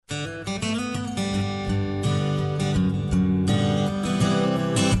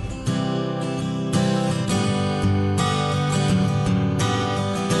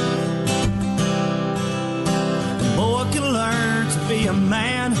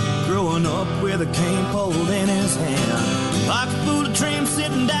pulling up with a cane pole in his hand. Pocket full of dreams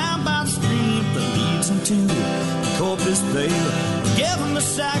sitting down by the stream that leads him to the Corpus Bay. Give him a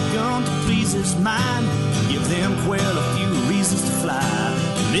shotgun to please his mind. Give them quail a few reasons to fly.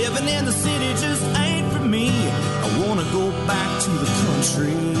 Living in the city just ain't for me. I wanna go back to the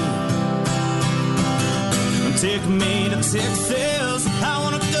country. Take me to Texas. I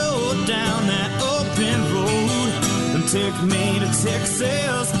wanna go down that open road. And take me to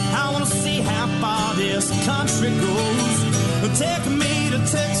Texas. I wanna see how far this country goes. And take me to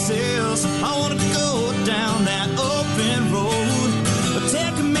Texas. I wanna go down that open road. And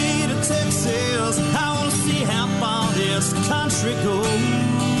take me to Texas. I wanna see how far this country goes.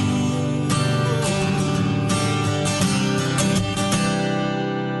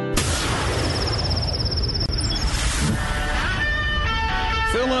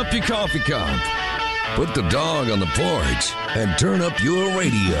 Fill up your coffee cup, put the dog on the porch, and turn up your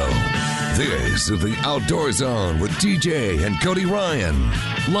radio. This is the Outdoor Zone with TJ and Cody Ryan,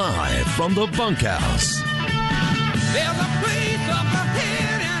 live from the bunkhouse. There's a place up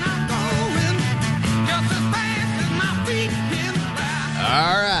ahead and I'm going just as fast as my feet can fly.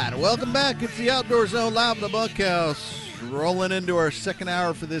 All right, welcome back. It's the Outdoor Zone live in the bunkhouse, rolling into our second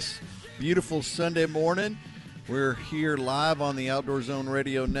hour for this beautiful Sunday morning. We're here live on the Outdoor Zone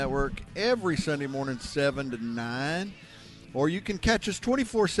Radio Network every Sunday morning, 7 to 9. Or you can catch us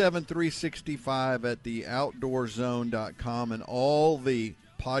 24/7, 365 at theoutdoorzone.com and all the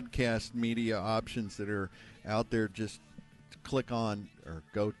podcast media options that are out there. Just click on or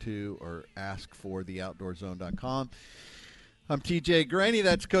go to or ask for theoutdoorzone.com. I'm TJ Graney.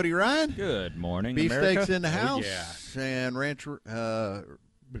 That's Cody Ryan. Good morning, Beefsteaks America. in the house. Yeah. And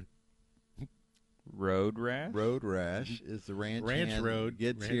Road Rash. Road Rash is the ranch hand. Road.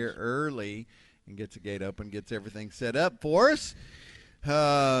 Gets Ranch. here early and gets the gate open, gets everything set up for us.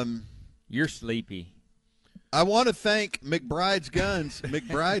 You're sleepy. I want to thank McBride's Guns.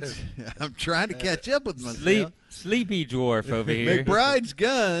 McBride's, I'm trying to catch up with myself. Sleepy dwarf over here. McBride's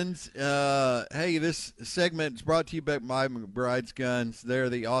Guns. Hey, this segment is brought to you by McBride's Guns. They're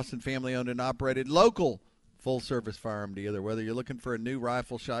the Austin family-owned and operated local full-service firearm dealer. Whether you're looking for a new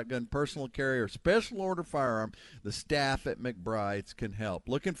rifle, shotgun, personal carry, or special order firearm, the staff at McBride's can help.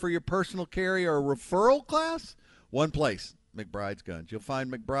 Looking for your personal carry or referral class? One place, McBride's Guns. You'll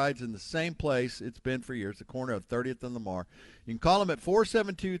find McBride's in the same place it's been for years, the corner of 30th and Lamar. You can call them at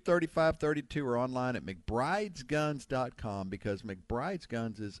 472-3532 or online at McBride'sGuns.com because McBride's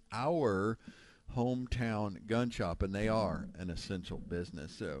Guns is our hometown gun shop, and they are an essential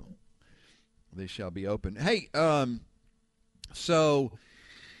business. So they shall be open. Hey, so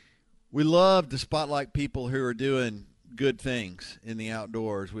we love to spotlight people who are doing good things in the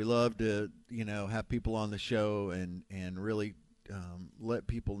outdoors. We love to, have people on the show and really let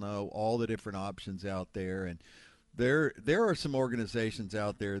people know all the different options out there. And there are some organizations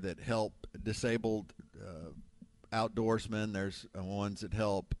out there that help disabled outdoorsmen. There's ones that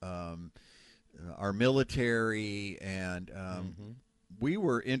help our military and we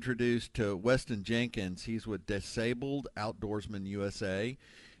were introduced to Weston Jenkins. He's with Disabled Outdoorsmen USA,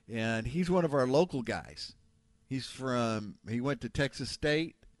 and he's one of our local guys. He went to Texas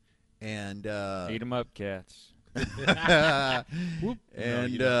State, and Eat 'em up, cats. And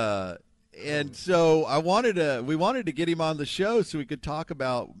so we wanted to get him on the show so we could talk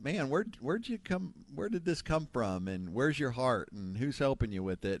about, man, where did this come from, and where's your heart, and who's helping you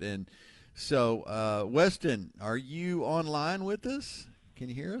with it? And so, Weston, are you online with us? Can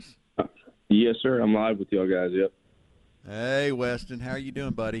you hear us? Yes, sir. I'm live with y'all guys. Yep. Hey, Weston, how are you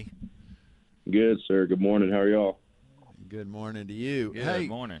doing, buddy? Good, sir. Good morning. How are y'all? Good morning to you. Good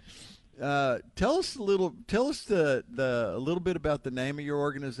morning. Tell us a little bit about the name of your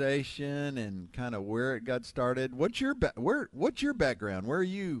organization and kind of where it got started. What's your background? Where do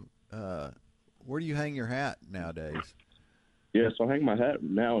you hang your hat nowadays? Yeah, so I hang my hat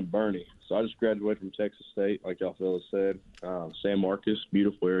now in Bernie. So I just graduated from Texas State, like y'all fellas said. San Marcos,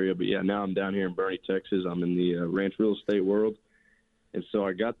 beautiful area. But, yeah, now I'm down here in Bernie, Texas. I'm in the ranch real estate world. And so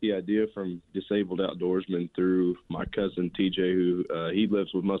I got the idea from Disabled Outdoorsmen through my cousin TJ, who he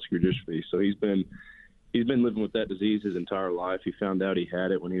lives with muscular dystrophy. So he's been living with that disease his entire life. He found out he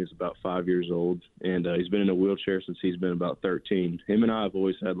had it when he was about 5 years old, and he's been in a wheelchair since he's been about 13. Him and I have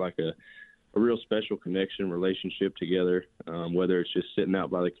always had like a real special connection, relationship together, whether it's just sitting out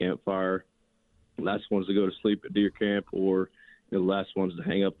by the campfire, last ones to go to sleep at deer camp, or the last ones to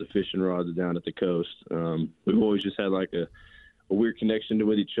hang up the fishing rods down at the coast. We've always just had like a weird connection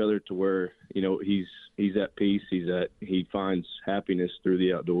with each other to where, he's at peace. He finds happiness through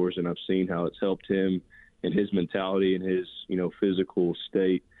the outdoors, and I've seen how it's helped him and his mentality and his, physical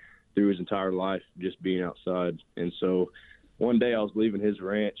state through his entire life just being outside. And so one day I was leaving his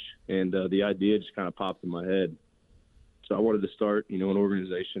ranch, and the idea just kind of popped in my head. So I wanted to start, an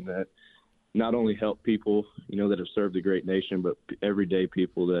organization that not only help people, that have served the great nation, but everyday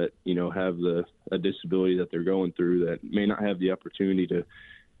people that, have a disability that they're going through that may not have the opportunity to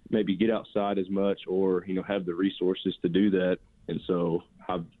maybe get outside as much or, have the resources to do that. And so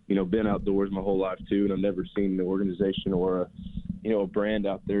I've, been outdoors my whole life too, and I've never seen an organization or a brand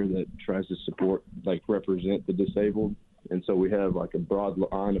out there that tries to support, represent the disabled. And so we have a broad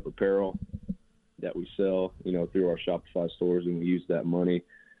line of apparel that we sell, through our Shopify stores, and we use that money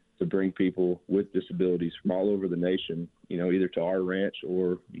to bring people with disabilities from all over the nation, either to our ranch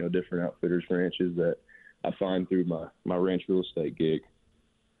or, different outfitters' ranches that I find through my ranch real estate gig.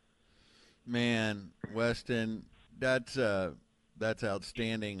 Man, Weston, that's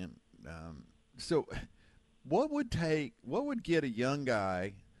outstanding. So what would get a young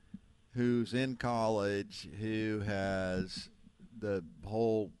guy who's in college, who has the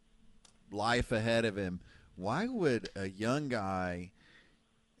whole life ahead of him, why would a young guy,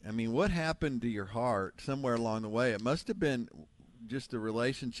 what happened to your heart somewhere along the way? It must have been just a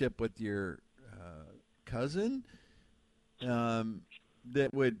relationship with your cousin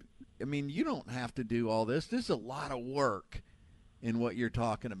that would, you don't have to do all this. There's a lot of work in what you're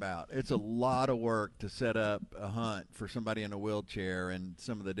talking about. It's a lot of work to set up a hunt for somebody in a wheelchair and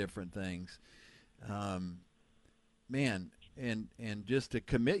some of the different things. Man, and just to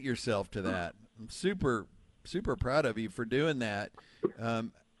commit yourself to that. I'm super, super proud of you for doing that.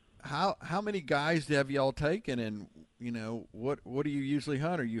 How many guys have y'all taken, and what do you usually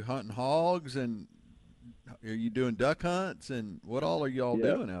hunt? Are you hunting hogs, and are you doing duck hunts, and what all are y'all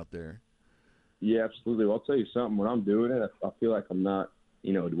doing out there? Yeah, absolutely. Well, I'll tell you something. When I'm doing it, I feel like I'm not,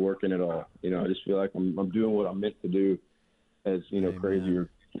 working at all. I just feel like I'm doing what I'm meant to do, as, crazy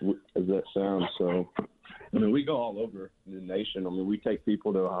as that sounds. So, we go all over the nation. We take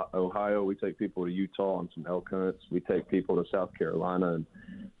people to Ohio. We take people to Utah on some elk hunts. We take people to South Carolina. And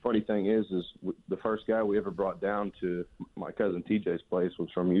funny thing is the first guy we ever brought down to my cousin TJ's place was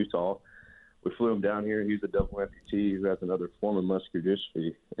from Utah. We flew him down here. He's a double amputee who has another form of muscular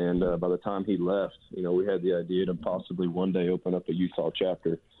dystrophy. And by the time he left, we had the idea to possibly one day open up a Utah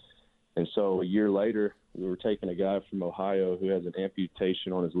chapter. And so a year later, we were taking a guy from Ohio who has an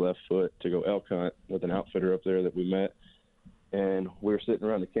amputation on his left foot to go elk hunt with an outfitter up there that we met. And we were sitting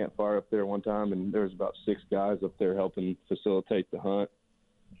around the campfire up there one time, and there was about 6 guys up there helping facilitate the hunt.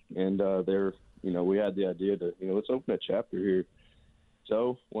 And we had the idea to, let's open a chapter here.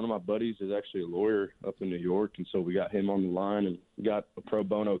 So one of my buddies is actually a lawyer up in New York, and so we got him on the line and got a pro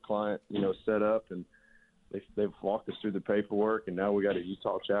bono client, set up, and they've walked us through the paperwork, and now we got a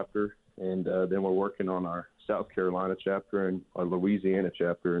Utah chapter, and then we're working on our South Carolina chapter and our Louisiana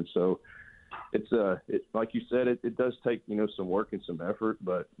chapter. And so it's like you said, it does take, some work and some effort,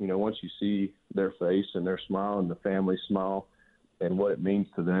 but, once you see their face and their smile and the family smile and what it means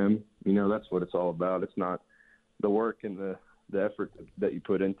to them, that's what it's all about. It's not the work and the effort that you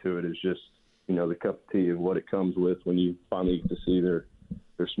put into it is just, the cup of tea of what it comes with when you finally get to see their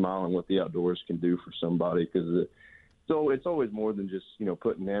smile and what the outdoors can do for somebody. Because it's always more than just,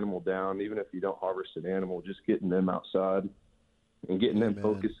 putting an animal down. Even if you don't harvest an animal, just getting them outside and getting them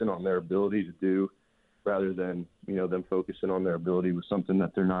focusing on their ability to do, rather than, them focusing on their ability with something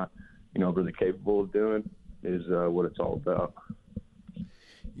that they're not, really capable of doing, is what it's all about.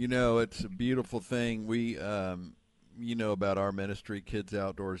 It's a beautiful thing. We, about our ministry, Kids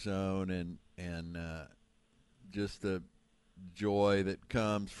Outdoor Zone, and just the joy that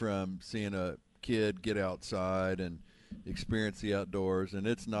comes from seeing a kid get outside and experience the outdoors. And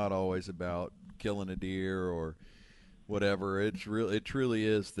it's not always about killing a deer or whatever. It truly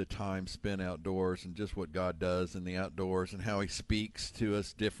is the time spent outdoors and just what God does in the outdoors and how He speaks to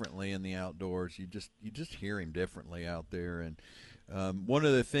us differently in the outdoors. You just hear Him differently out there. And one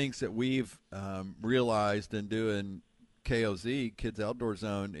of the things that we've realized in doing KOZ, Kids Outdoor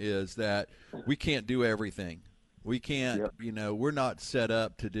Zone, is that we can't do everything. We can't, we're not set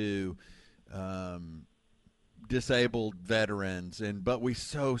up to do disabled veterans, but we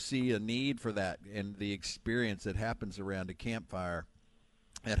so see a need for that and the experience that happens around a campfire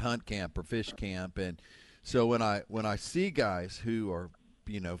at hunt camp or fish camp. And so when I see guys who are,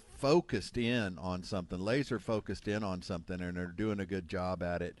 focused in on something, laser focused in on something, and are doing a good job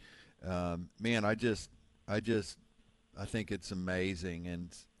at it, man, I think it's amazing.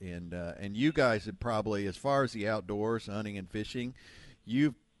 And you guys have probably, as far as the outdoors, hunting and fishing,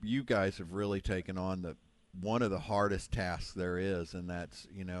 you guys have really taken on one of the hardest tasks there is, and that's,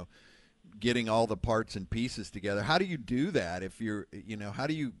 getting all the parts and pieces together. How do you do that? If you're,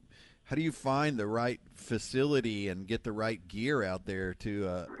 how do you find the right facility and get the right gear out there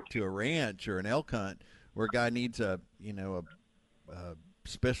to a ranch or an elk hunt where a guy needs a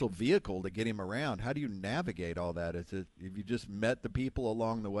special vehicle to get him around? How do you navigate all that? Have you just met the people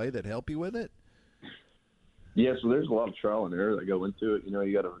along the way that help you with it? Yeah, so there's a lot of trial and error that go into it.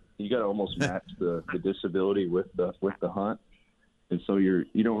 You gotta almost match the disability with the hunt, and so you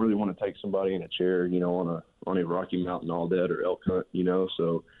don't really want to take somebody in a chair, on a Rocky Mountain all dead or elk hunt,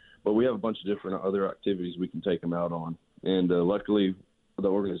 So, but we have a bunch of different other activities we can take them out on, and luckily for the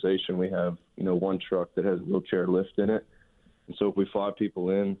organization we have one truck that has a wheelchair lift in it, and so if we fly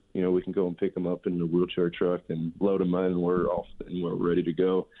people in, we can go and pick them up in the wheelchair truck and load them in, and we're off and we're ready to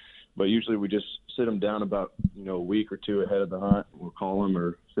go. But usually we just sit them down about, a week or two ahead of the hunt. We'll call them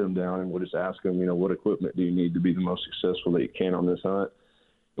or sit them down, and we'll just ask them, what equipment do you need to be the most successful that you can on this hunt?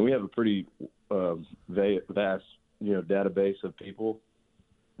 And we have a pretty vast, database of people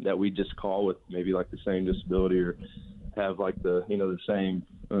that we just call with maybe like the same disability or have like the same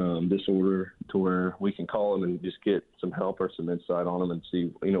disorder, to where we can call them and just get some help or some insight on them and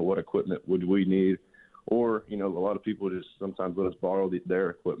see, what equipment would we need. Or, a lot of people just sometimes let us borrow their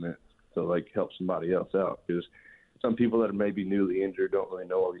equipment to, like, help somebody else out. Because some people that are maybe newly injured don't really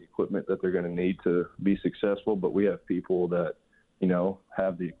know all the equipment that they're going to need to be successful. But we have people that,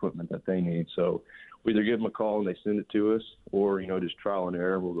 have the equipment that they need. So we either give them a call and they send it to us, or, just trial and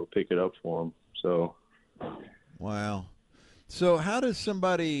error, we'll go pick it up for them. So. Wow. So how do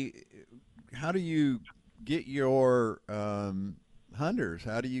you get your hunters?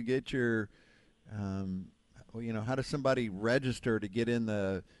 How do you get your how does somebody register to get in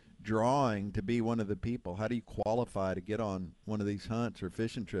the drawing to be one of the people? How do you qualify to get on one of these hunts or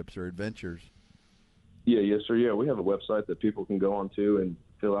fishing trips or adventures? Yes, sir. Yeah, we have a website that people can go onto and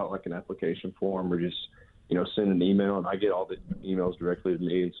fill out like an application form, or just, send an email, and I get all the emails directly to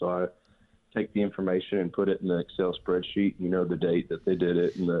me. And so I take the information and put it in the Excel spreadsheet, the date that they did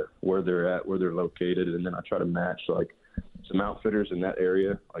it and where they're at, where they're located. And then I try to match like some outfitters in that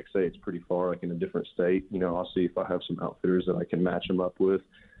area. Like, say it's pretty far, like in a different state, I'll see if I have some outfitters that I can match them up with.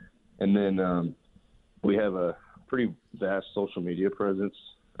 And then we have a pretty vast social media presence.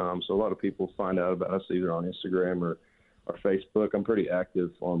 So a lot of people find out about us either on Instagram or Facebook. I'm pretty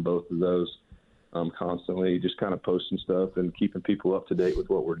active on both of those constantly, just kind of posting stuff and keeping people up to date with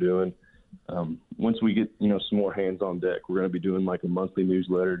what we're doing. Once we get, some more hands on deck, we're going to be doing like a monthly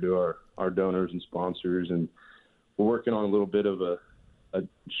newsletter to our donors and sponsors, and we're working on a little bit of a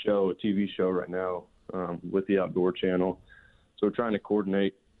TV show right now with the Outdoor Channel. So we're trying to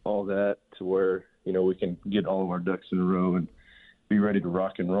coordinate all that to where, we can get all of our ducks in a row and be ready to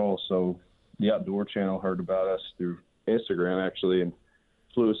rock and roll. So the Outdoor Channel heard about us through Instagram, actually, and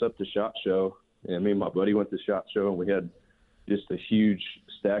flew us up to SHOT Show. And me and my buddy went to SHOT Show, and we had just a huge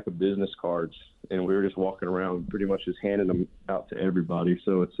stack of business cards, and we were just walking around pretty much just handing them out to everybody.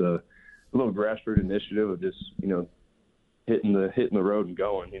 So it's a little grassroots initiative of just, hitting the road and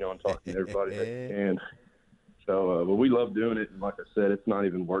going, and talking to everybody that you can. So, but we love doing it. And like I said, it's not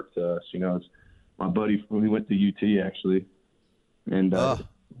even work to us. It's my buddy, we went to UT actually. And, yeah,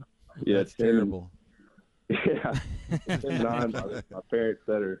 that's terrible. Yeah. It's my parents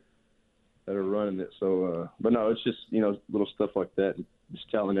that are running it. So, but no, it's just, little stuff like that. Just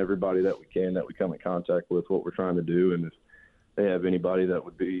telling everybody that we come in contact with what we're trying to do. And if they have anybody that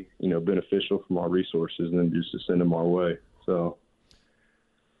would be, beneficial from our resources, then just to send them our way. So,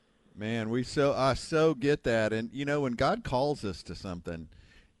 man, I so get that. And, when God calls us to something,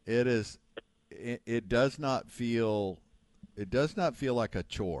 it does not feel like a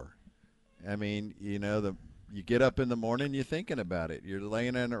chore. I mean, you get up in the morning, you're thinking about it. You're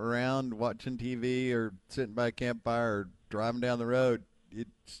laying around watching TV or sitting by a campfire or driving down the road.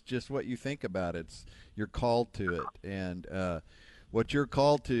 It's just what you think about. You're called to it. And what you're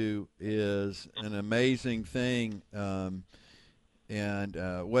called to is an amazing thing. And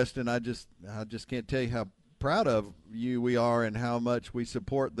Weston, I just can't tell you how proud of you we are and how much we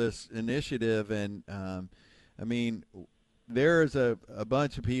support this initiative. And I mean, there's a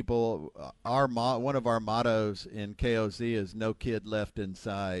bunch of people. One of our mottos in KOZ is "No kid left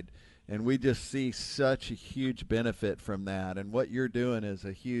inside," and we just see such a huge benefit from that. And what you're doing is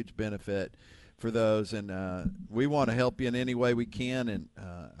a huge benefit for those. And we want to help you in any way we can. And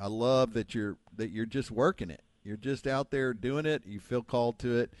I love that you're just working it. You're just out there doing it. You feel called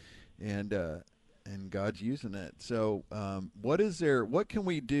to it, and God's using it. So, what can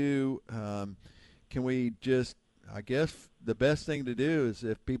we do? Can we just, I guess the best thing to do is,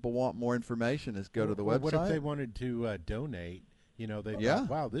 if people want more information, is go to the website. What if they wanted to donate? They thought,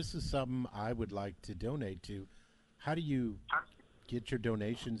 wow, this is something I would like to donate to. How do you get your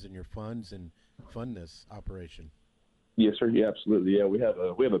donations and your funds and fund this operation? Yes, sir. Yeah, absolutely. Yeah, we have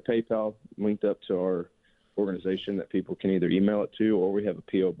a PayPal linked up to our organization that people can either email it to, or we have a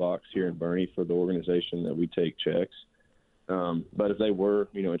PO box here in Bernie for the organization that we take checks. But if they were,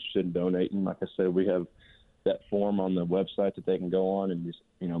 interested in donating, like I said, we have that form on the website that they can go on and just,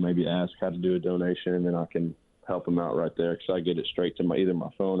 maybe ask how to do a donation, and then I can help them out right there because I get it straight to either my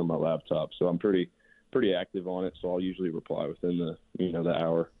phone or my laptop. So I'm pretty active on it. So I'll usually reply within the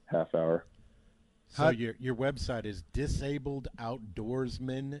half hour. So your website is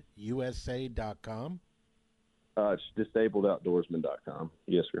disabledoutdoorsmanusa.com? It's disabledoutdoorsman.com.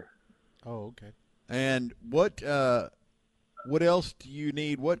 Yes, sir. Oh, okay. And what else do you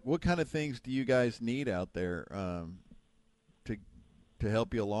need? What kind of things do you guys need out there to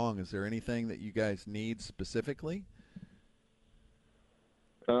help you along? Is there anything that you guys need specifically?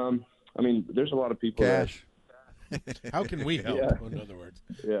 There's a lot of people. Cash. How can we help? Yeah. In other words.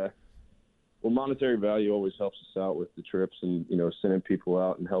 Yeah. Well, monetary value always helps us out with the trips and, sending people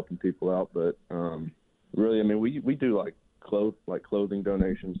out and helping people out. But really, we do like clothing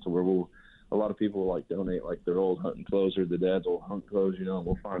donations to where a lot of people will donate their old hunting clothes or the dad's old hunting clothes, and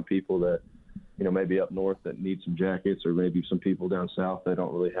we'll find people that, maybe up north that need some jackets, or maybe some people down south that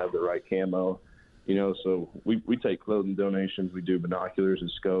don't really have the right camo, so we take clothing donations. We do binoculars and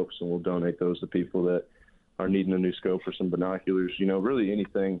scopes, and we'll donate those to people that are needing a new scope or some binoculars, really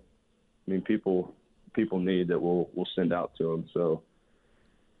anything. People need that we'll send out to them. So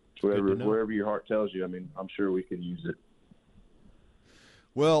wherever your heart tells you, I'm sure we can use it.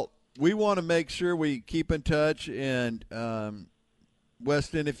 Well, we want to make sure we keep in touch, and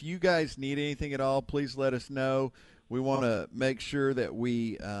Weston, if you guys need anything at all, please let us know. We want to make sure that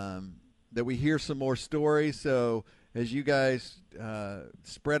we hear some more stories. So as you guys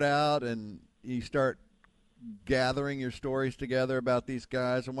spread out and you start gathering your stories together about these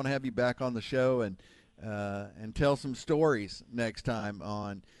guys, I want to have you back on the show and tell some stories next time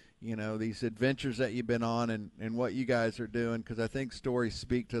on these adventures that you've been on and what you guys are doing, because I think stories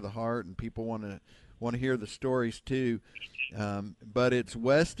speak to the heart and people want to hear the stories too. But it's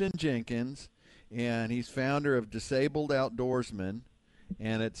Weston Jenkins, and he's founder of Disabled Outdoorsman,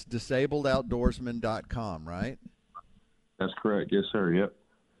 and it's disabledoutdoorsman.com, right? That's correct. Yes, sir. Yep.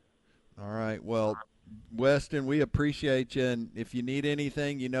 All right. Well, Weston, we appreciate you, and if you need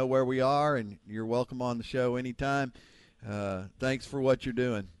anything, you know where we are, and you're welcome on the show anytime. Thanks for what you're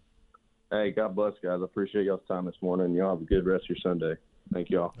doing. Hey, God bless, guys. I appreciate y'all's time this morning, and y'all have a good rest of your Sunday. Thank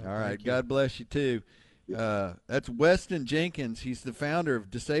y'all. All right. God bless you, too. That's Weston Jenkins. He's the founder of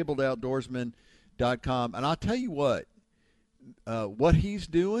disabledoutdoorsman.com, and I'll tell you what he's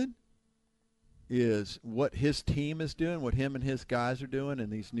doing is what his team is doing, what him and his guys are doing in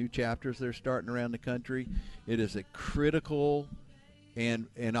these new chapters they're starting around the country. It is a critical, and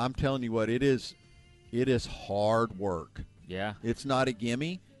I'm telling you what, it is hard work. Yeah. It's not a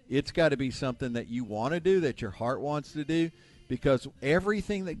gimme. It's got to be something that you want to do, that your heart wants to do, because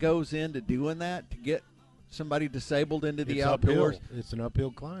everything that goes into doing that to get somebody disabled into the outdoors. It's an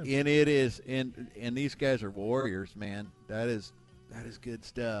uphill climb. And it is, and these guys are warriors, man. That is good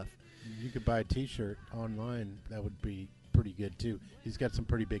stuff. You could buy a T-shirt online. That would be pretty good, too. He's got some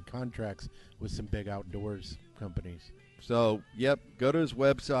pretty big contracts with some big outdoors companies. So, yep, go to his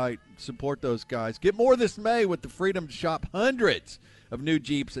website, support those guys. Get more this May with the freedom to shop hundreds of new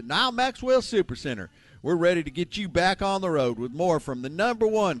Jeeps at Nile Maxwell Supercenter. We're ready to get you back on the road with more from the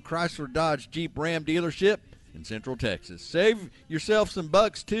 #1 Chrysler Dodge Jeep Ram dealership in Central Texas. Save yourself some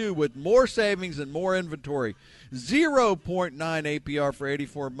bucks, too, with more savings and more inventory. 0.9 APR for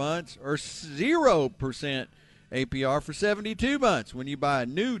 84 months or 0% APR for 72 months when you buy a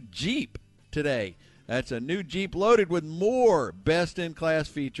new Jeep today. That's a new Jeep loaded with more best-in-class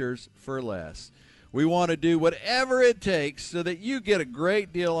features for less. We want to do whatever it takes so that you get a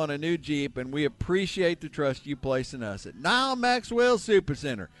great deal on a new Jeep, and we appreciate the trust you place in us at Nile Maxwell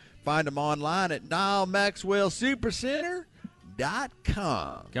Supercenter. Find them online at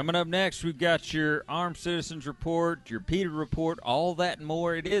NileMaxwellSupercenter.com. Coming up next, we've got your Armed Citizens Report, your Peter Report, all that and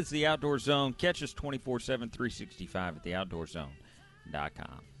more. It is the Outdoor Zone. Catch us 24/7, 365 at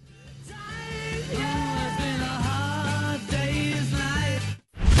theoutdoorzone.com.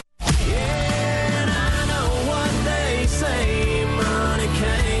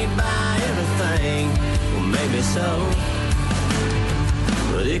 So,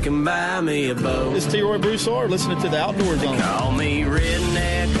 but it can buy me a boat. This is T. Roy Broussard listening to the Outdoor Zone. Call me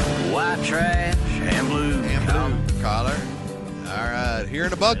redneck, white trash, and blue collar. All right, here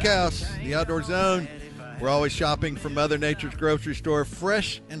in the bunkhouse, the Outdoor Zone. We're always shopping from Mother Nature's grocery store.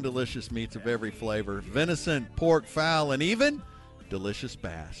 Fresh and delicious meats of every flavor. Venison, pork, fowl, and even delicious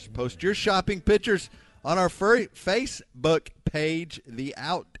bass. Post your shopping pictures on our Facebook page, The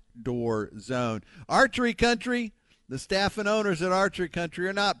Outdoor Zone. Archery Country, the staff and owners at Archery Country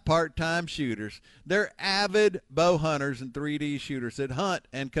are not part-time shooters. They're avid bow hunters and 3D shooters that hunt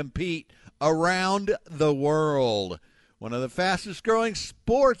and compete around the world. One of the fastest-growing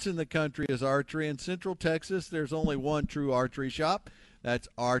sports in the country is archery. In Central Texas, there's only one true archery shop. That's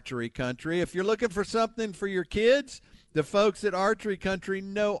Archery Country. If you're looking for something for your kids, the folks at Archery Country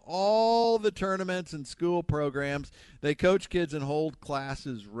know all the tournaments and school programs. They coach kids and hold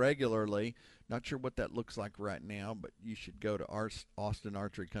classes regularly. Not sure what that looks like right now, but you should go to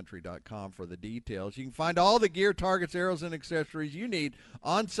austinarcherycountry.com for the details. You can find all the gear, targets, arrows, and accessories you need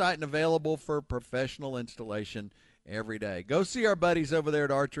on-site and available for professional installation every day. Go see our buddies over there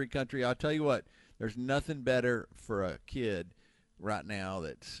at Archery Country. I'll tell you what, there's nothing better for a kid right now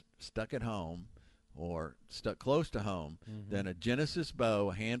that's stuck at home or stuck close to home than a Genesis bow,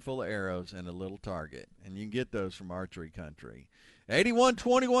 a handful of arrows, and a little target. And you can get those from Archery Country.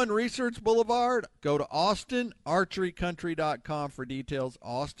 8121 Research Boulevard. Go to austinarcherycountry.com for details.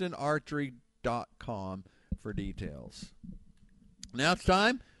 austinarchery.com for details. Now it's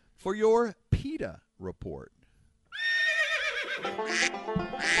time for your PETA report.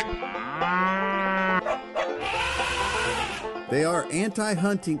 They are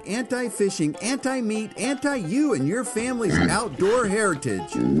anti-hunting, anti-fishing, anti-meat, anti-you and your family's outdoor heritage.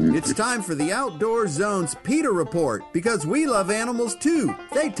 It's time for the Outdoor Zone's PETA Report, because we love animals too.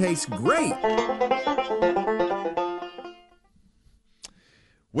 They taste great.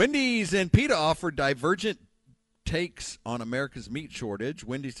 Wendy's and PETA offer divergent takes on America's meat shortage.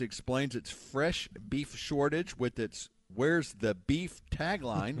 Wendy's explains its fresh beef shortage with its "Where's the beef"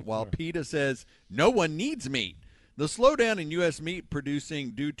 tagline, while PETA says no one needs meat. The slowdown in U.S. meat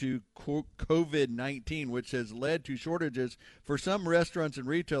producing due to COVID-19, which has led to shortages for some restaurants and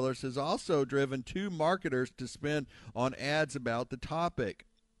retailers, has also driven two marketers to spend on ads about the topic.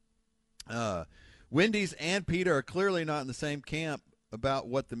 Wendy's and PETA are clearly not in the same camp about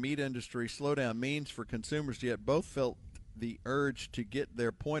what the meat industry slowdown means for consumers, yet both felt the urge to get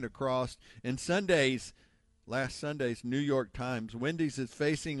their point across. In last Sunday's New York Times, Wendy's is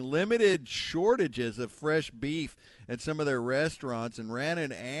facing limited shortages of fresh beef at some of their restaurants and ran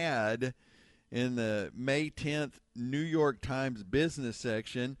an ad in the May 10th New York Times business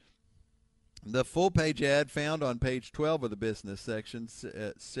section. The full-page ad found on page 12 of the business section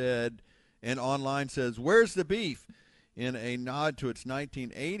said, and online says, "Where's the beef?" in a nod to its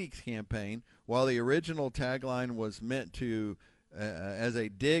 1980s campaign, while the original tagline was meant to as a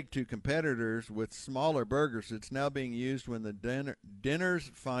dig to competitors with smaller burgers. It's now being used when the diners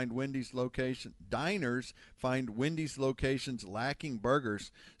find Wendy's locations lacking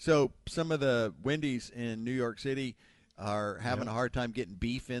burgers. So some of the Wendy's in New York City are having a hard time getting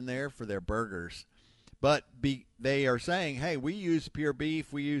beef in there for their burgers. But they are saying, hey, we use pure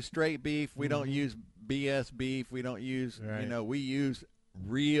beef, we use straight beef, we don't use BS beef, we don't use, we use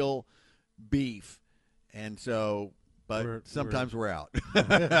real beef. And so, but sometimes we're out.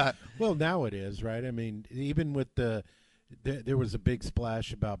 Well, now it is, right? I mean, even with there was a big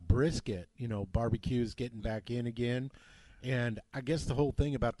splash about brisket, barbecues getting back in again. And I guess the whole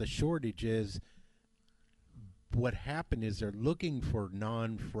thing about the shortage is what happened is they're looking for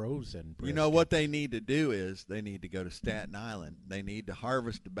non-frozen brisket. You know what they need to do is they need to go to Staten Island. They need to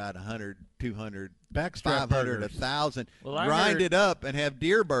harvest about 100, 200, backstrap 500, burgers. 1,000, Well, grind it up and have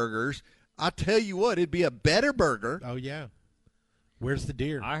deer burgers. I tell you what, it'd be a better burger. Oh, yeah. Where's the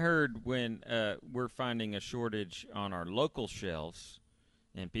deer? I heard when we're finding a shortage on our local shelves,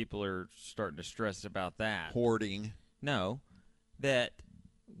 and people are starting to stress about that. Hoarding. No, that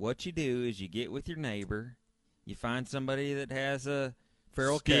what you do is you get with your neighbor, you find somebody that has a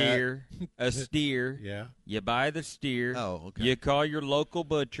Feral steer, a steer. Yeah. You buy the steer. Oh, okay. You call your local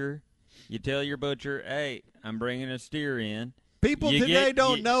butcher. You tell your butcher, hey, I'm bringing a steer in. People today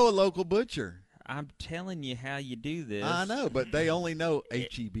don't know a local butcher. I'm telling you how you do this. I know, but they only know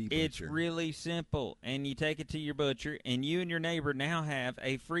H-E-B butcher. It's really simple. And you take it to your butcher, and you and your neighbor now have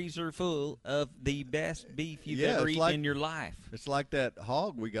a freezer full of the best beef you've ever eaten in your life. It's like that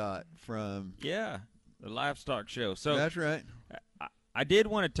hog we got from... Yeah, the livestock show. So that's right. I did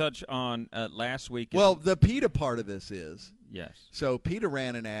want to touch on last week. Well, the PETA part of this is... Yes. So PETA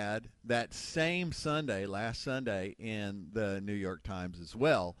ran an ad that same Sunday, last Sunday, in the New York Times as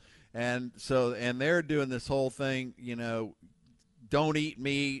well. And they're doing this whole thing, don't eat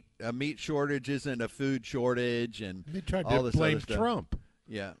meat. A meat shortage isn't a food shortage, and they tried all to this blame other stuff. Trump.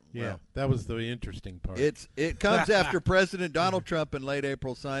 Yeah. Yeah, Well, that was the interesting part. it comes after President Donald Trump in late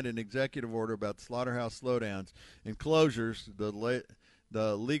April signed an executive order about slaughterhouse slowdowns and closures.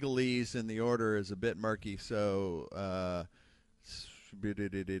 The legalese in the order is a bit murky. So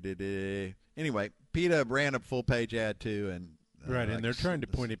anyway, PETA ran a full-page ad too, and right, and they're trying to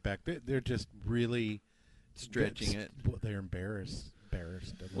point it back. They're just really stretching it. They're embarrassed.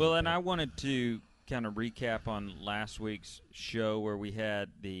 Well, and I wanted to kind of recap on last week's show where we had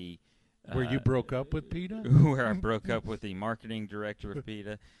the where you broke up with PETA? Where I broke up with the marketing director of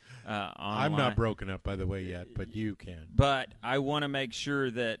PETA. I'm not broken up, by the way, yet, but you can. But I want to make sure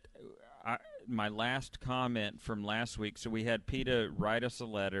that my last comment from last week, so we had PETA write us a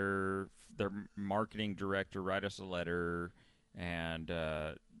letter, their marketing director write us a letter, and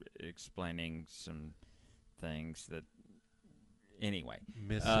explaining some things that, anyway.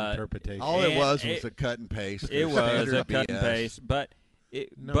 Misinterpretation. All it was a cut and paste. It was a cut and BS. paste, but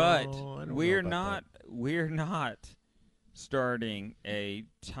we're not starting a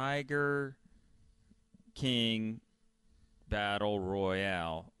Tiger King battle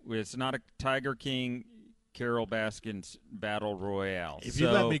royale. It's not a Tiger King Carol Baskins battle royale. If you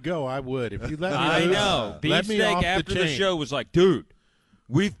let me go, I would. If you let me I loose, know. let me Beefsteak off after the the chain. show was like, dude,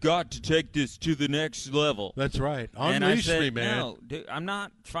 we've got to take this to the next level. That's right. And I Unleash said, me, man. no, dude, I'm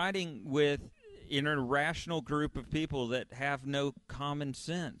not fighting with an irrational group of people that have no common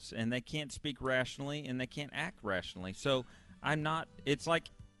sense, and they can't speak rationally, and they can't act rationally. So I'm not. It's like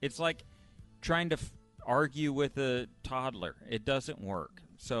trying to argue with a toddler. It doesn't work.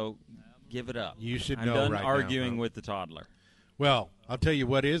 So give it up. You should I'm know done right now, arguing bro. with the toddler. Well, I'll tell you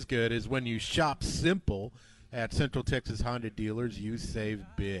what is good is when you shop simple at Central Texas Honda dealers, you save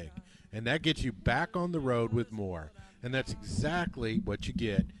big. And that gets you back on the road with more. And that's exactly what you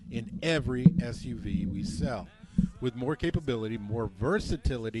get in every SUV we sell. With more capability, more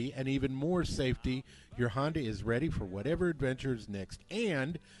versatility, and even more safety, your Honda is ready for whatever adventure is next.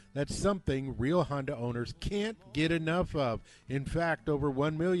 And that's something real Honda owners can't get enough of. In fact, over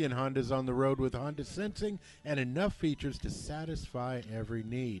 1 million Hondas on the road with Honda Sensing and enough features to satisfy every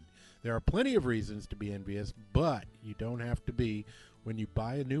need. There are plenty of reasons to be envious, but you don't have to be when you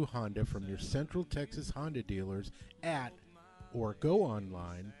buy a new Honda from your Central Texas Honda dealers at or go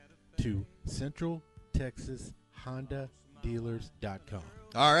online to centraltexashondadealers.com.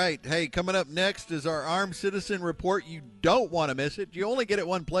 All right. Hey, coming up next is our Armed Citizen Report. You don't want to miss it. You only get it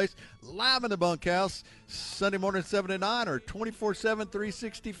one place, live in the bunkhouse, Sunday morning 7 to 9 or 24/7,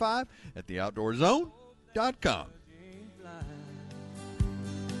 365 at theoutdoorzone.com.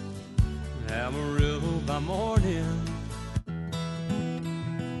 Amarillo by morning.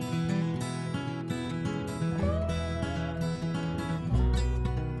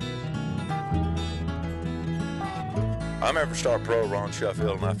 I'm EverStar Pro Ron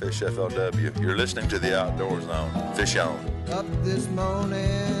Sheffield, and I fish FLW. You're listening to the Outdoor Zone. Fish on. Up this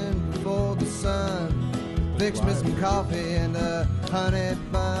morning before the sun, fixed me some coffee and a honey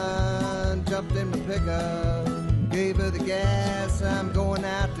bun. Jumped in my pickup, gave her the gas. I'm going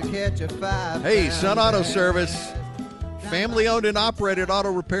out to catch a 5. Hey, Sun Auto Service, family-owned and operated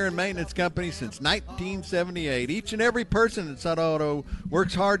auto repair and maintenance company since 1978. Each and every person at Sun Auto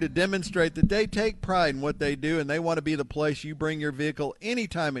works hard to demonstrate that they take pride in what they do, and they want to be the place you bring your vehicle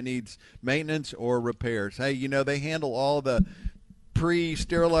anytime it needs maintenance or repairs. Hey, you know, they handle all the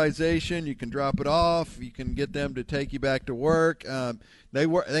pre-sterilization. You can drop it off. You can get them to take you back to work.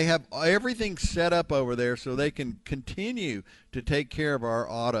 They have everything set up over there so they can continue to take care of our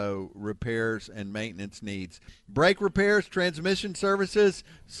auto repairs and maintenance needs. Brake repairs, transmission services,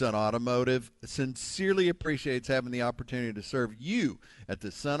 Sun Automotive sincerely appreciates having the opportunity to serve you at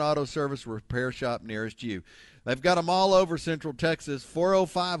the Sun Auto Service repair shop nearest you. They've got them all over Central Texas,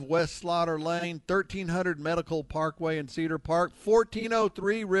 405 West Slaughter Lane, 1300 Medical Parkway in Cedar Park,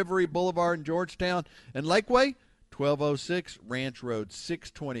 1403 Rivery Boulevard in Georgetown, and Lakeway, 1206 Ranch Road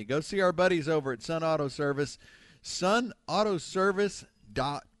 620. Go see our buddies over at Sun Auto Service,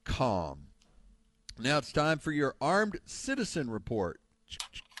 sunautoservice.com. Now it's time for your Armed Citizen Report.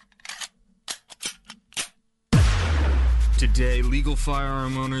 Today, legal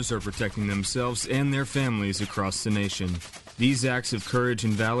firearm owners are protecting themselves and their families across the nation. These acts of courage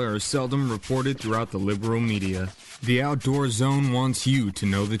and valor are seldom reported throughout the liberal media. The Outdoor Zone wants you to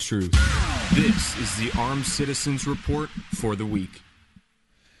know the truth. This is the Armed Citizens Report for the week.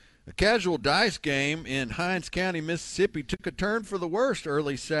 A casual dice game in Hinds County, Mississippi took a turn for the worst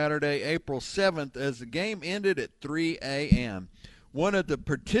early Saturday, April 7th, as the game ended at 3 a.m. One of the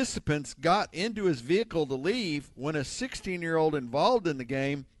participants got into his vehicle to leave when a 16-year-old involved in the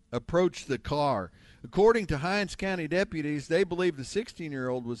game approached the car. According to Hinds County deputies, they believe the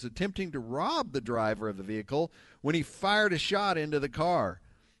 16-year-old was attempting to rob the driver of the vehicle when he fired a shot into the car.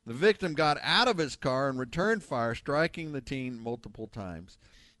 The victim got out of his car and returned fire, striking the teen multiple times.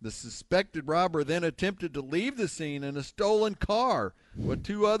 The suspected robber then attempted to leave the scene in a stolen car with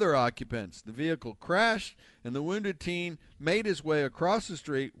 2 other occupants. The vehicle crashed, and the wounded teen made his way across the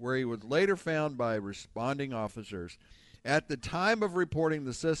street, where he was later found by responding officers. At the time of reporting,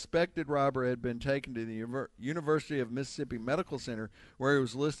 the suspected robber had been taken to the University of Mississippi Medical Center, where he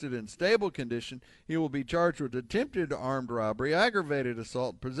was listed in stable condition. He will be charged with attempted armed robbery, aggravated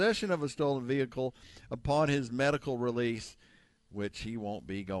assault, possession of a stolen vehicle upon his medical release, which he won't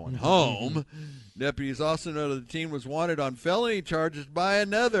be going home. Deputies also noted the teen was wanted on felony charges by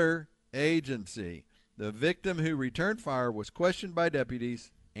another agency. The victim, who returned fire, was questioned by deputies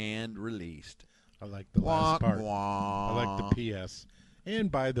and released. I like the last part. I like the P.S. And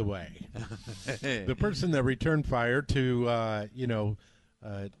by the way, the person that returned fire to,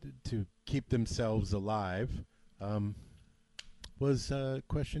 to keep themselves alive, was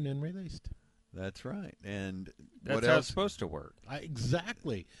questioned and released. That's right. And that's what how else? it's supposed to work.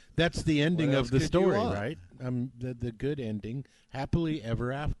 Exactly. That's the ending of the story, right? The good ending, happily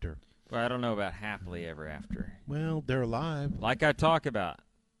ever after. Well, I don't know about happily ever after. Well, they're alive. Like I talk about.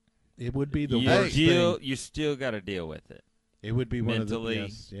 It would be the worst thing. You still got to deal with it. It would be one mentally of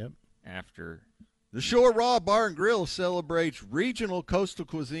the yes, yep. After. The Shore Raw Bar and Grill celebrates regional coastal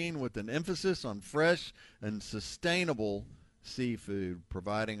cuisine with an emphasis on fresh and sustainable seafood,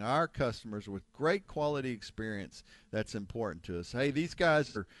 providing our customers with great quality experience. That's important to us. Hey, these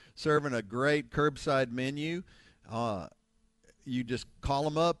guys are serving a great curbside menu. You just call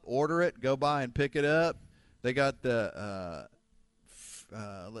them up, order it, go by and pick it up. They got the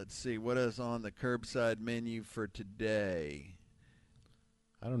let's see, what is on the curbside menu for today?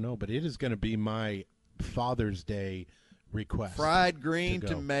 I don't know, but it is going to be my Father's Day request. Fried green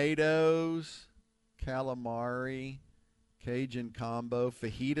tomatoes, calamari, Cajun combo,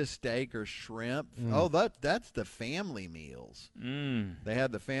 fajita steak or shrimp. Oh, that's the family meals. They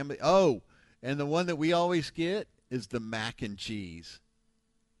have the family. Oh, and the one that we always get is the mac and cheese.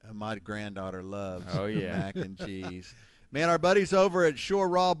 My granddaughter loves mac and cheese. Man, our buddies over at Shore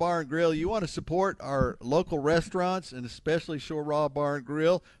Raw Bar and Grill, you want to support our local restaurants, and especially Shore Raw Bar and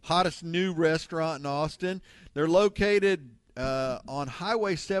Grill, hottest new restaurant in Austin. They're located on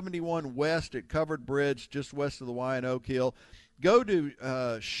Highway 71 West at Covered Bridge, just west of the Y in Oak Hill. Go to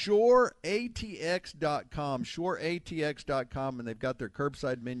shoreatx.com, shoreatx.com, and they've got their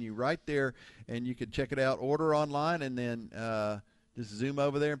curbside menu right there, and you can check it out, order online, and then just zoom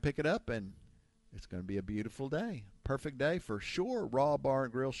over there and pick it up, and it's going to be a beautiful day. Perfect day for Shore Raw Bar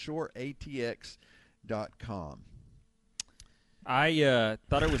and Grill, shoreatx.com. I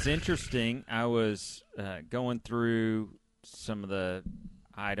thought it was interesting. I was going through some of the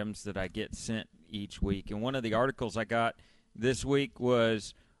items that I get sent each week, and one of the articles I got this week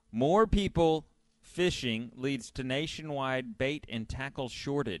was more people fishing leads to nationwide bait and tackle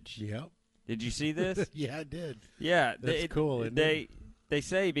shortage. Yep. Did you see this? Yeah, I did. Yeah. That's cool. They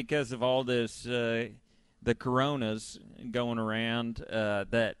say because of all this, the coronas going around,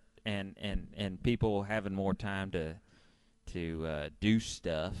 that and people having more time to do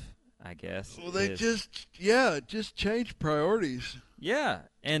stuff, I guess. Well, they just changed priorities. Yeah,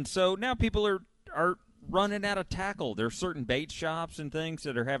 and so now people are running out of tackle. There are certain bait shops and things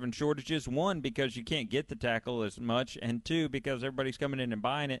that are having shortages. One, because you can't get the tackle as much, and two, because everybody's coming in and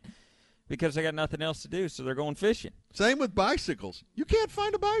buying it because they got nothing else to do, so they're going fishing. Same with bicycles. You can't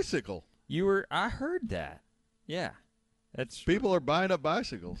find a bicycle. I heard that. Yeah. People are buying up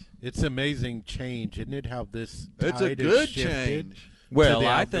bicycles. It's amazing change, isn't it? How this it's a good change. Well,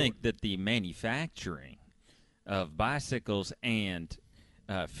 I think that the manufacturing of bicycles and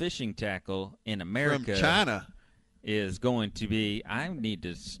fishing tackle in America from China is going to be. I need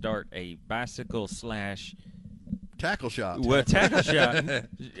to start a bicycle / tackle shop. Well, tackle shop,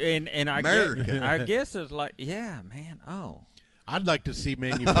 and I guess it's like, yeah, man. Oh, I'd like to see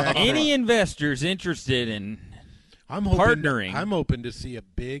manufacturing. Any investors interested in partnering? I'm hoping to see a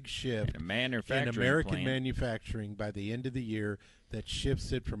big shift in American manufacturing by the end of the year that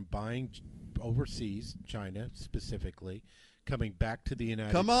shifts it from buying overseas, China specifically, coming back to the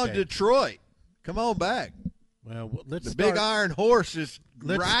United States. Come on, Detroit. Come on back. Well, let's the big iron horse is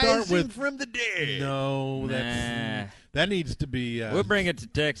rising from the dead. No, that needs to be. We'll bring it to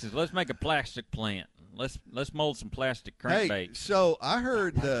Texas. Let's make a plastic plant. Let's mold some plastic crankbait. Hey, so I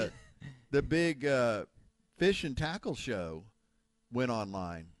heard the big fish and tackle show went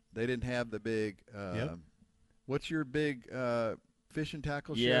online. They didn't have the big. Yep. What's your big fishing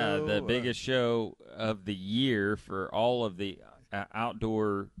tackle show. Yeah, the biggest show of the year for all of the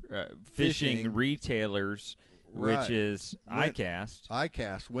outdoor fishing retailers, Right. which is ICAST.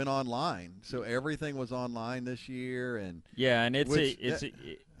 ICAST went online, so everything was online this year, and and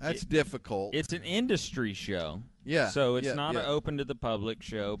that's difficult. It's an industry show. Yeah, so it's yeah, not yeah. an open to the public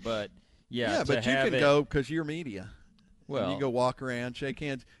show, but but you can go because you're media. Well, and you go walk around, shake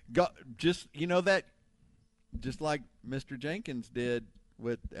hands. Just like Mr. Jenkins did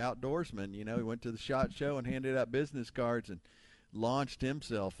with Outdoorsman. He went to the SHOT Show and handed out business cards and launched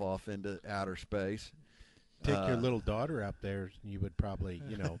himself off into outer space. Take your little daughter out there. You would probably,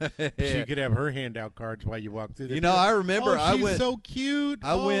 she could have her handout cards while you walk through. I remember she's so cute.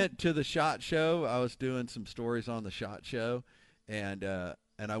 I went to the SHOT Show. I was doing some stories on the SHOT Show, and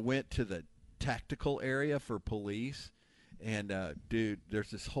I went to the tactical area for police. And, dude,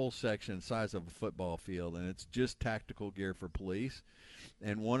 there's this whole section the size of a football field, and it's just tactical gear for police.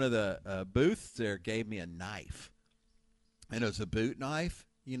 And one of the booths there gave me a knife. And it was a boot knife,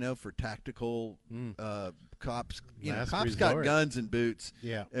 for tactical cops. Cops got guns and boots.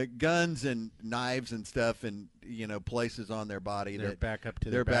 Yeah. Guns and knives and stuff and, places on their body. Their backup to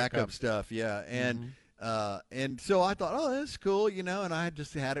their backup stuff, yeah. And and so I thought, oh, that's cool, and I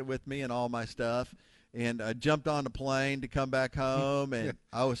just had it with me and all my stuff. And I jumped on the plane to come back home, and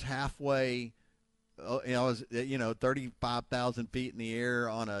I was halfway. I was 35,000 feet in the air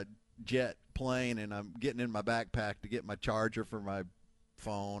on a jet plane, and I'm getting in my backpack to get my charger for my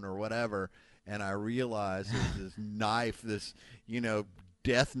phone or whatever, and I realized there's this knife, this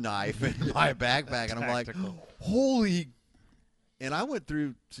death knife in my backpack, and I'm like, holy! And I went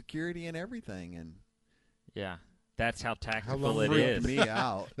through security and everything, and that's how tactical it freaked is. me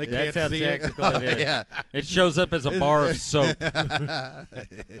out. That's how tactical it is. Yeah. It shows up as a bar of soap through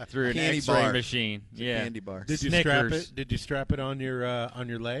an Candy X-ray bar. machine. It's a candy bar. Did you strap it? Did you strap it on your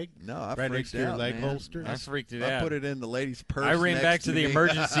leg? No, I right freaked next to your out, leg man. holster. I freaked it I out. put it in the lady's purse. I ran next back to the me.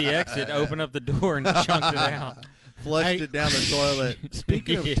 emergency exit, opened up the door, and chunked it out. Flushed it down the toilet.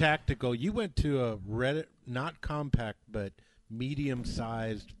 Speaking of tactical, you went to a not compact but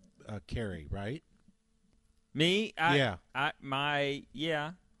medium-sized carry, right? Me? Yeah.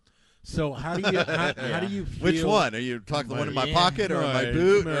 So how do you feel? Which one? Are you talking the one in my pocket or in my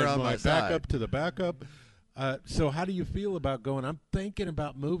boot or on my side? Backup to the backup. So how do you feel about going? I'm thinking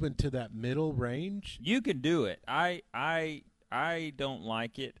about moving to that middle range. You can do it. I don't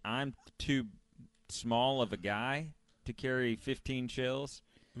like it. I'm too small of a guy to carry 15 shells.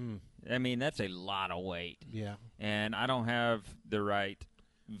 I mean, that's a lot of weight. Yeah. And I don't have the right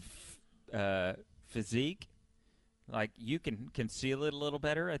physique. Like, you can conceal it a little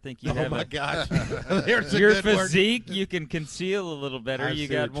better. I think you have my gosh. There's your a good word. physique, you can conceal a little better. I You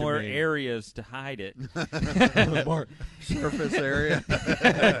see got what you more mean. areas to hide it. More Surface area.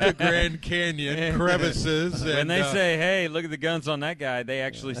 the Grand Canyon crevices. When they say, hey, look at the guns on that guy, they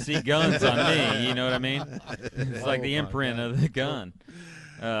actually see guns on me. You know what I mean? It's like the imprint of the gun.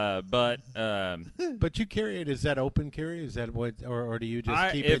 But you carry it. Is that open carry? Is that what, or do you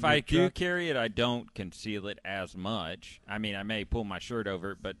just keep it? If in I your do truck? carry it, I don't conceal it as much. I mean, I may pull my shirt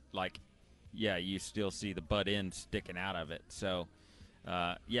over it, but you still see the butt end sticking out of it. So,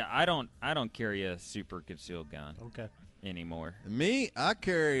 I don't carry a super concealed gun. Okay. Anymore. Me, I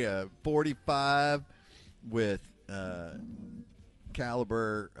carry a 45 with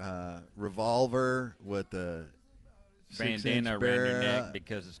caliber revolver with a Bandana 6-inch around your barrel. neck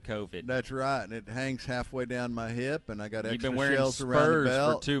because it's COVID. That's right, and it hangs halfway down my hip, and I got You've extra been wearing shells around the spurs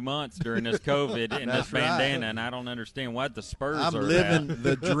belt. for 2 months during this COVID and That's this bandana, right. and I don't understand what the spurs I'm are living about.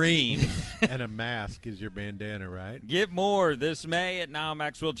 the dream. And a mask is your bandana, right? Get more this May at Now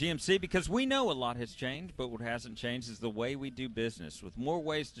Maxwell GMC, because we know a lot has changed, but what hasn't changed is the way we do business. With more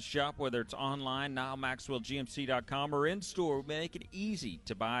ways to shop, whether it's online, NileMaxwellGMC.com, or in-store, we make it easy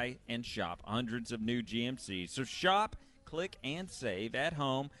to buy and shop hundreds of new GMCs. So shop, click, and save at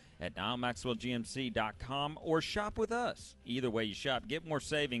home at NileMaxwellGMC.com, or shop with us. Either way you shop, get more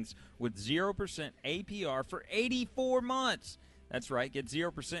savings with 0% APR for 84 months. That's right, get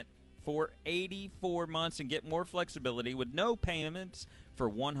 0% for 84 months and get more flexibility with no payments for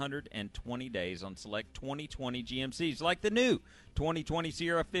 120 days on select 2020 GMCs, like the new 2020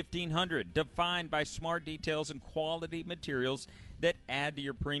 Sierra 1500, defined by smart details and quality materials that add to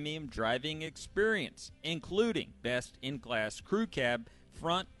your premium driving experience, including best-in-class crew cab,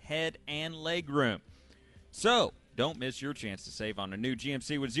 front, head, and legroom. So, don't miss your chance to save on a new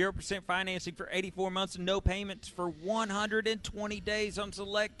GMC with 0% financing for 84 months and no payments for 120 days on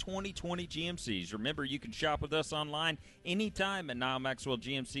select 2020 GMCs. Remember, you can shop with us online anytime at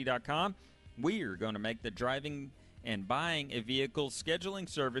NileMaxwellGMC.com. We are going to make the driving and buying a vehicle scheduling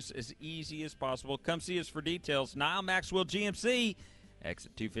service as easy as possible. Come see us for details. Nile Maxwell GMC,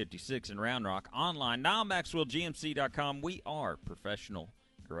 exit 256 in Round Rock. Online, NileMaxwellGMC.com. We are professional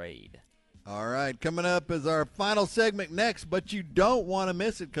grade. All right, coming up is our final segment next, but you don't want to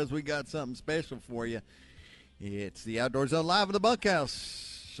miss it because we got something special for you. It's the Outdoor Zone live in the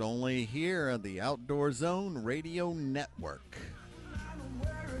bunkhouse, only here on the Outdoor Zone Radio Network.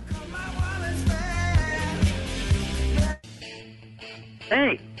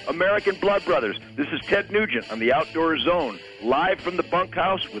 Hey, American Blood Brothers, this is Ted Nugent on the Outdoor Zone, live from the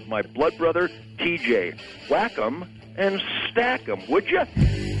bunkhouse with my blood brother, TJ. Whack 'em and stack 'em, would you?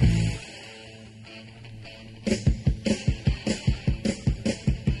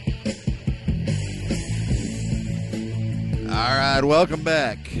 All right, welcome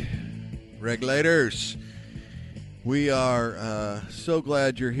back, regulators. We are so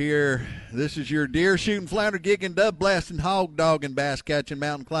glad you're here. This is your deer shooting, flounder gigging, dove blasting, hog dogging, bass catching,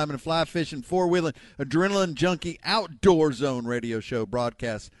 mountain climbing, fly fishing, four-wheeling, adrenaline junkie, Outdoor Zone radio show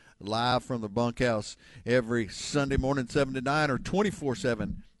broadcast live from the bunkhouse every Sunday morning, 7 to 9, or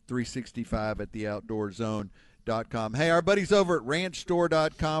 24/7, 365 at theoutdoorzone.com. Hey, our buddies over at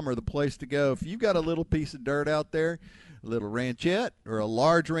ranchstore.com are the place to go. If you've got a little piece of dirt out there, a little ranchette or a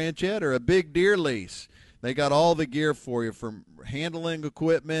large ranchette or a big deer lease, they got all the gear for you, from handling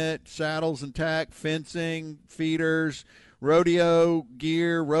equipment, saddles and tack, fencing, feeders, rodeo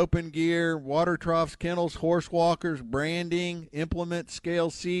gear, roping gear, water troughs, kennels, horse walkers, branding, implements, scale,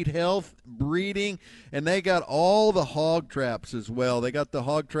 seed, health, breeding, and they got all the hog traps as well. They got the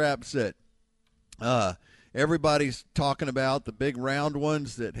hog traps that everybody's talking about, the big round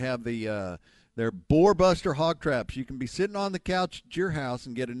ones that have the they're Boar Buster hog traps. You can be sitting on the couch at your house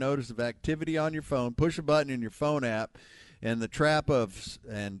and get a notice of activity on your phone, push a button in your phone app, and trap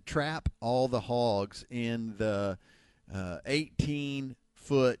all the hogs in the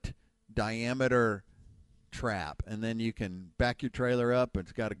 18-foot diameter trap. And then you can back your trailer up, and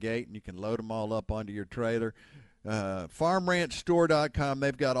it's got a gate, and you can load them all up onto your trailer. FarmRanchStore.com,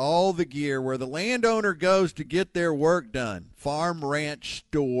 they've got all the gear where the landowner goes to get their work done.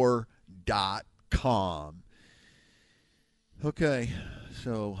 FarmRanchStore.com. Okay,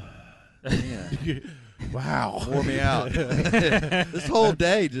 so yeah. Wow, wore me out. This whole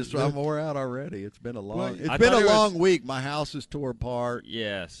day, I'm wore out already. It's been a long week. My house is tore apart.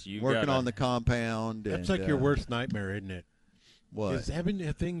 Yes, you working on the compound. That's like your worst nightmare, isn't it? What? Is having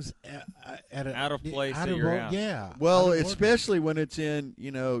things out of place at your house. Yeah. Well, especially when it's in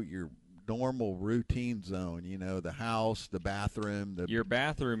your normal routine zone, the house, the bathroom. Your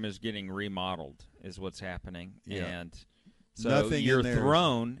bathroom is getting remodeled is what's happening. Yeah. And so nothing you're in there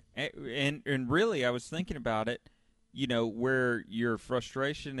thrown, and really I was thinking about it, where your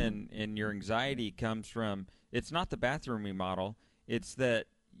frustration and your anxiety comes from. It's not the bathroom remodel. It's that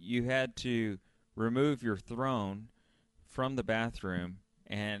you had to remove your throne from the bathroom,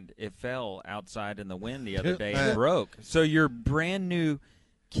 and it fell outside in the wind the other day and broke. So your brand new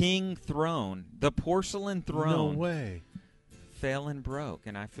king throne, the porcelain throne, no way, fell and broke,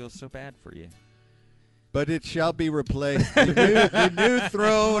 and I feel so bad for you. But it shall be replaced. The new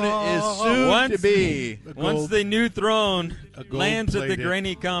throne is soon to be. Once the new throne lands at the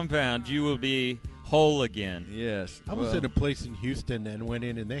Graney compound, you will be whole again. Yes. I was at a place in Houston and went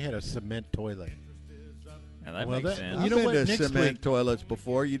in, and they had a cement toilet. Now that makes sense. I've been to cement toilets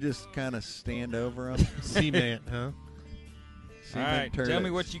before. You just kind of stand over them. Cement, huh? All right, tell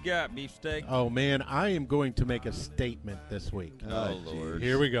me what you got, beefsteak. Oh, man, I am going to make a statement this week. Oh, Lord.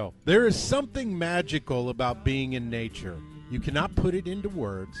 Here we go. There is something magical about being in nature. You cannot put it into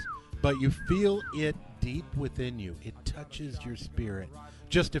words, but you feel it deep within you. It touches your spirit.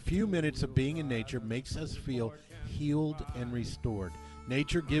 Just a few minutes of being in nature makes us feel healed and restored.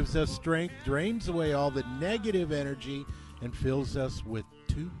 Nature gives us strength, drains away all the negative energy, and fills us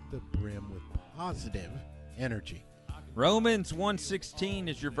to the brim with positive energy. Romans 1:16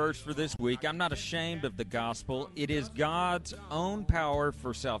 is your verse for this week. I'm not ashamed of the gospel. It is God's own power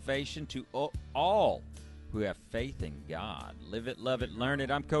for salvation to all who have faith in God. Live it, love it, learn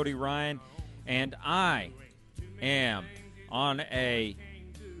it. I'm Cody Ryan, and I am on a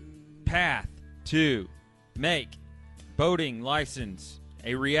path to make boating license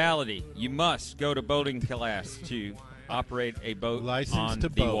a reality. You must go to boating class to operate a boat license on to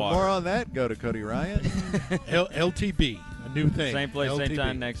the boat. water. More on that, go to Cody Ryan. LTB, a new thing. Same place, LTB. same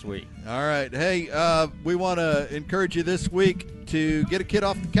time next week. All right. Hey, we want to encourage you this week to get a kid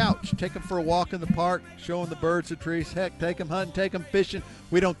off the couch. Take them for a walk in the park, show them the birds, the trees. Heck, take them hunting, take them fishing.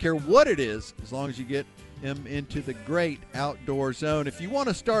 We don't care what it is, as long as you get them into the great outdoor zone. If you want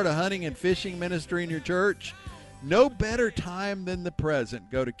to start a hunting and fishing ministry in your church, No better time than the present.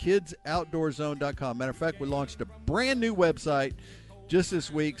 Go to kidsoutdoorzone.com. Matter of fact, we launched a brand new website just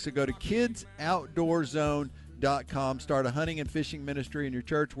this week, so go to kidsoutdoorzone.com. Start a hunting and fishing ministry in your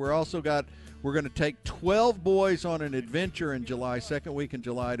church. We're going to take 12 boys on an adventure in July, second week in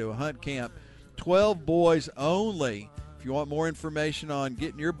July, to a hunt camp. 12 boys only. If you want more information on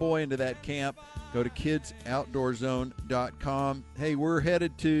getting your boy into that camp, go to kidsoutdoorzone.com. Hey, we're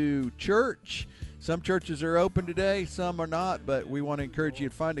headed to church. Some churches are open today, some are not, but we want to encourage you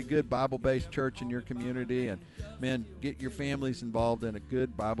to find a good Bible-based church in your community, and, man, get your families involved in a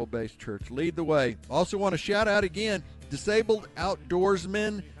good Bible-based church. Lead the way. Also want to shout out again,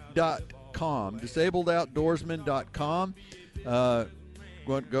 disabledoutdoorsmen.com. Disabledoutdoorsmen.com. Go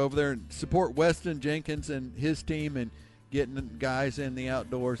over there and support Weston Jenkins and his team and getting guys in the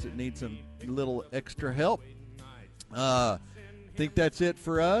outdoors that need some little extra help. I think that's it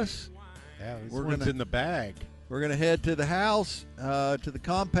for us. Yeah, one's in the bag. We're going to head to the house, to the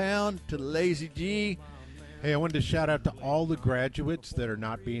compound, to the Lazy G. Hey, I wanted to shout out to all the graduates that are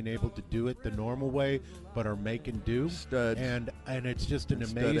not being able to do it the normal way, but are making do. Studs. And it's just an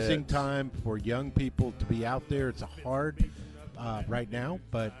amazing time for young people to be out there. It's hard right now,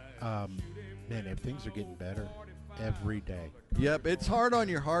 but, man, things are getting better every day. Yep, it's hard on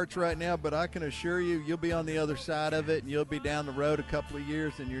your hearts right now, but I can assure you, you'll be on the other side of it, and you'll be down the road a couple of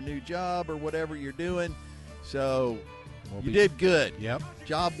years in your new job or whatever you're doing. So you did good. Yep.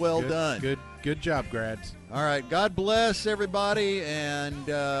 Job well done. Good job, grads. All right, God bless everybody, and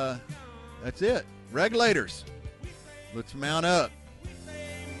that's it. Regulators, let's mount up.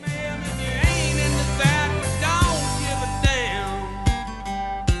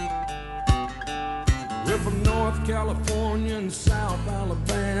 We're from North California and South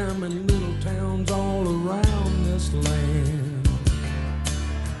Alabama and little towns all around this land.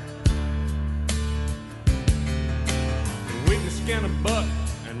 We can skin a buck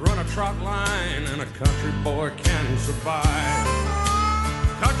and run a trot line, and a country boy can survive.